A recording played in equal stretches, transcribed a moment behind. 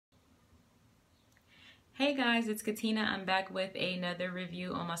Hey guys, it's Katina. I'm back with another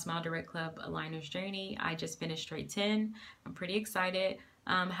review on my Smile Direct Club Aligners journey. I just finished tray 10. I'm pretty excited.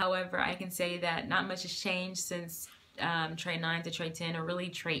 However, I can say that not much has changed since tray 9 to tray 10, or really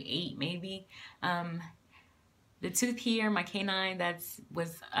tray 8 maybe. The tooth here, my canine that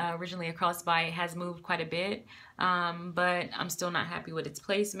was originally a crossbite, has moved quite a bit, but I'm still not happy with its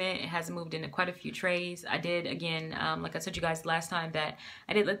placement. It hasn't moved into quite a few trays. I did, again, like I told you guys last time, that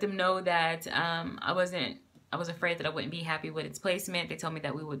I did let them know that I was afraid that I wouldn't be happy with its placement. They told me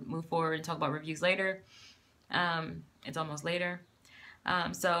that we would move forward and talk about reviews later. It's almost later.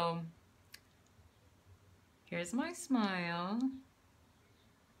 So here's my smile.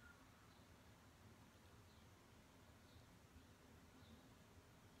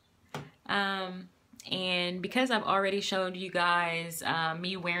 And because I've already showed you guys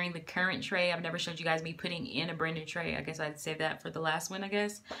me wearing the current tray, I've never showed you guys me putting in a brand new tray. I guess I'd save that for the last one, I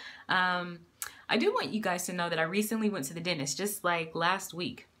guess. I do want you guys to know that I recently went to the dentist, just like last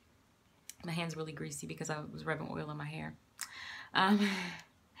week. My hand's really greasy because I was rubbing oil on my hair.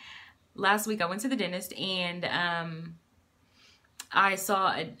 Last week I went to the dentist, and I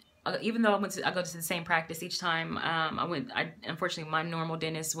saw even though I go to the same practice each time, unfortunately my normal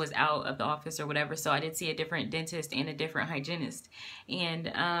dentist was out of the office or whatever, so I did see a different dentist and a different hygienist.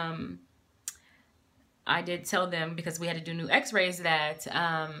 And I did tell them, because we had to do new x-rays, that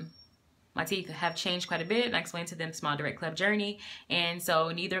my teeth have changed quite a bit, and I explained to them Smile Direct Club journey, and so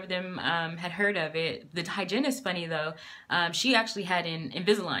neither of them had heard of it. The hygienist, funny though, she actually had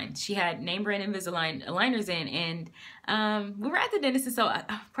Invisalign. She had name brand Invisalign aligners in, and we were at the dentist, and so I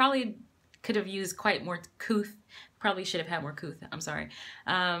probably could have used quite more couth. Probably should have had more couth, I'm sorry.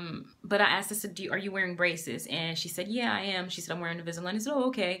 But I asked her, are you wearing braces? And she said, yeah, I am. She said, I'm wearing Invisalign. I said, oh,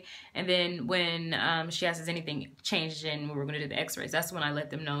 okay. And then when she asked, has anything changed, and we were going to do the x-rays, that's when I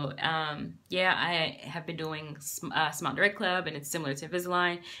let them know, yeah, I have been doing Smile Direct Club, and it's similar to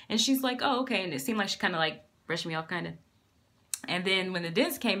Invisalign. And she's like, oh, okay. And it seemed like she kind of like brushed me off, kind of. And then when the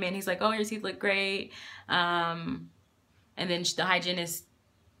dentist came in, he's like, oh, your teeth look great. And then the hygienist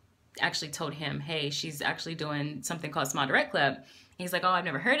actually told him, hey, she's actually doing something called Smile Direct Club. And he's like, oh, I've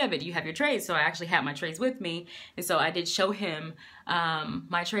never heard of it. Do you have your trays? So I actually had my trays with me. And so I did show him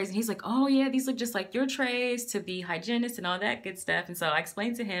my trays. And he's like, oh, yeah, these look just like your trays, to the hygienist and all that good stuff. And so I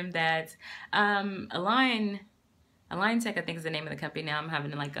explained to him that Align Tech, I think, is the name of the company. Now I'm having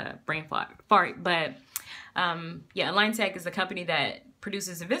like a brain fart. But yeah, Align Tech is the company that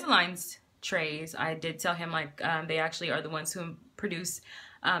produces Invisalign's trays. I did tell him, like, they actually are the ones who produce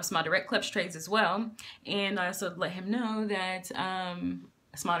Smile Direct Club trays as well. And I also let him know that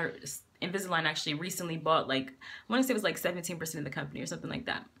Invisalign actually recently bought, like, I want to say it was like 17% of the company or something like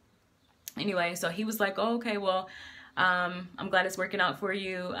that. Anyway, so he was like, oh, okay, well, I'm glad it's working out for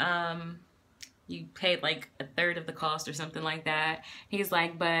you. You paid like a third of the cost or something like that. He's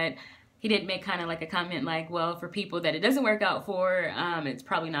like, but he did make kind of like a comment like, well, for people that it doesn't work out for, it's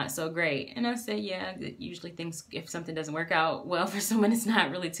probably not so great. And I said, yeah, usually things, if something doesn't work out well for someone, it's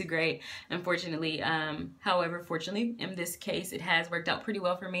not really too great, unfortunately. However, fortunately, in this case, it has worked out pretty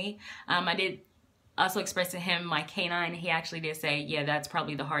well for me. I did also express to him my canine. He actually did say, yeah, that's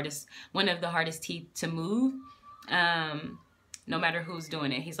probably one of the hardest teeth to move. No matter who's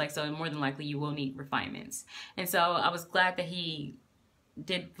doing it. He's like, so more than likely you will need refinements. And so I was glad that he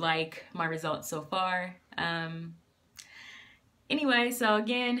did like my results so far. Anyway, so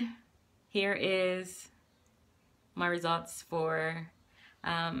again, here is my results for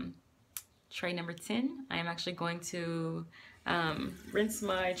tray number 10. I am actually going to rinse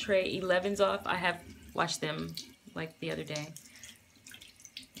my tray 11s off. I have washed them like the other day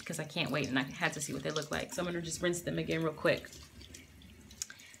because I can't wait, and I had to see what they look like. So I'm gonna just rinse them again real quick.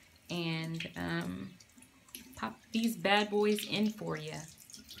 And pop these bad boys in for you.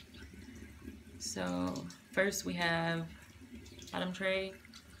 So first we have bottom tray.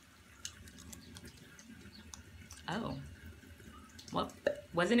 Oh, well,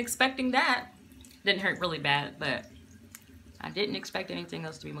 wasn't expecting that. Didn't hurt really bad, but I didn't expect anything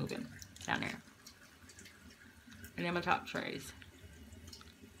else to be moving down there. And then my top trays.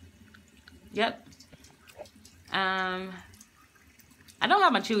 Yep. I don't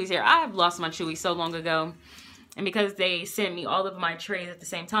have my chewies here. I have lost my chewies so long ago. And because they sent me all of my trays at the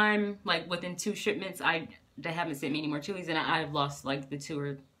same time, like within 2 shipments, they haven't sent me any more chewies, and I've lost like the 2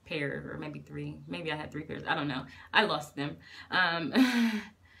 or pair, or maybe 3. Maybe I had 3 pairs. I don't know. I lost them. I'm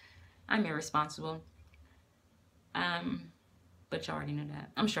irresponsible. But you already know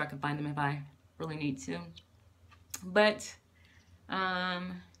that. I'm sure I can find them if I really need to. But yeah,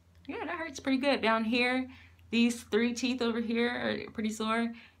 that hurts pretty good down here. These 3 teeth over here are pretty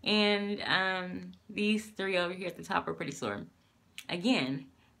sore. And these three over here at the top are pretty sore. Again,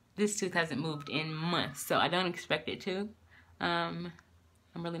 this tooth hasn't moved in months, so I don't expect it to. I'm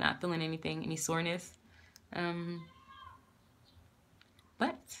really not feeling anything, any soreness.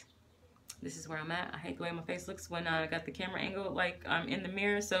 But this is where I'm at. I hate the way my face looks when I got the camera angle like I'm in the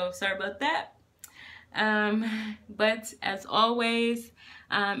mirror, so sorry about that. But as always,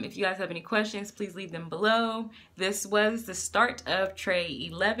 if you guys have any questions, please leave them below. This was the start of tray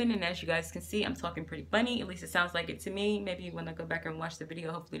 11, and as you guys can see, I'm talking pretty funny. At least it sounds like it to me. Maybe when I go back and watch the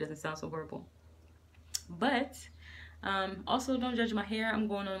video, hopefully it doesn't sound so horrible. But also don't judge my hair. I'm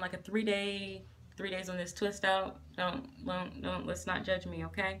going on like a 3 days on this twist out. Let's not judge me,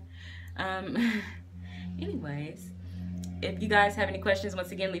 okay? Anyways, if you guys have any questions,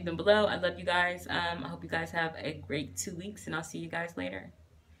 once again, leave them below. I love you guys. I hope you guys have a great 2 weeks, and I'll see you guys later.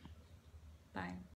 Bye.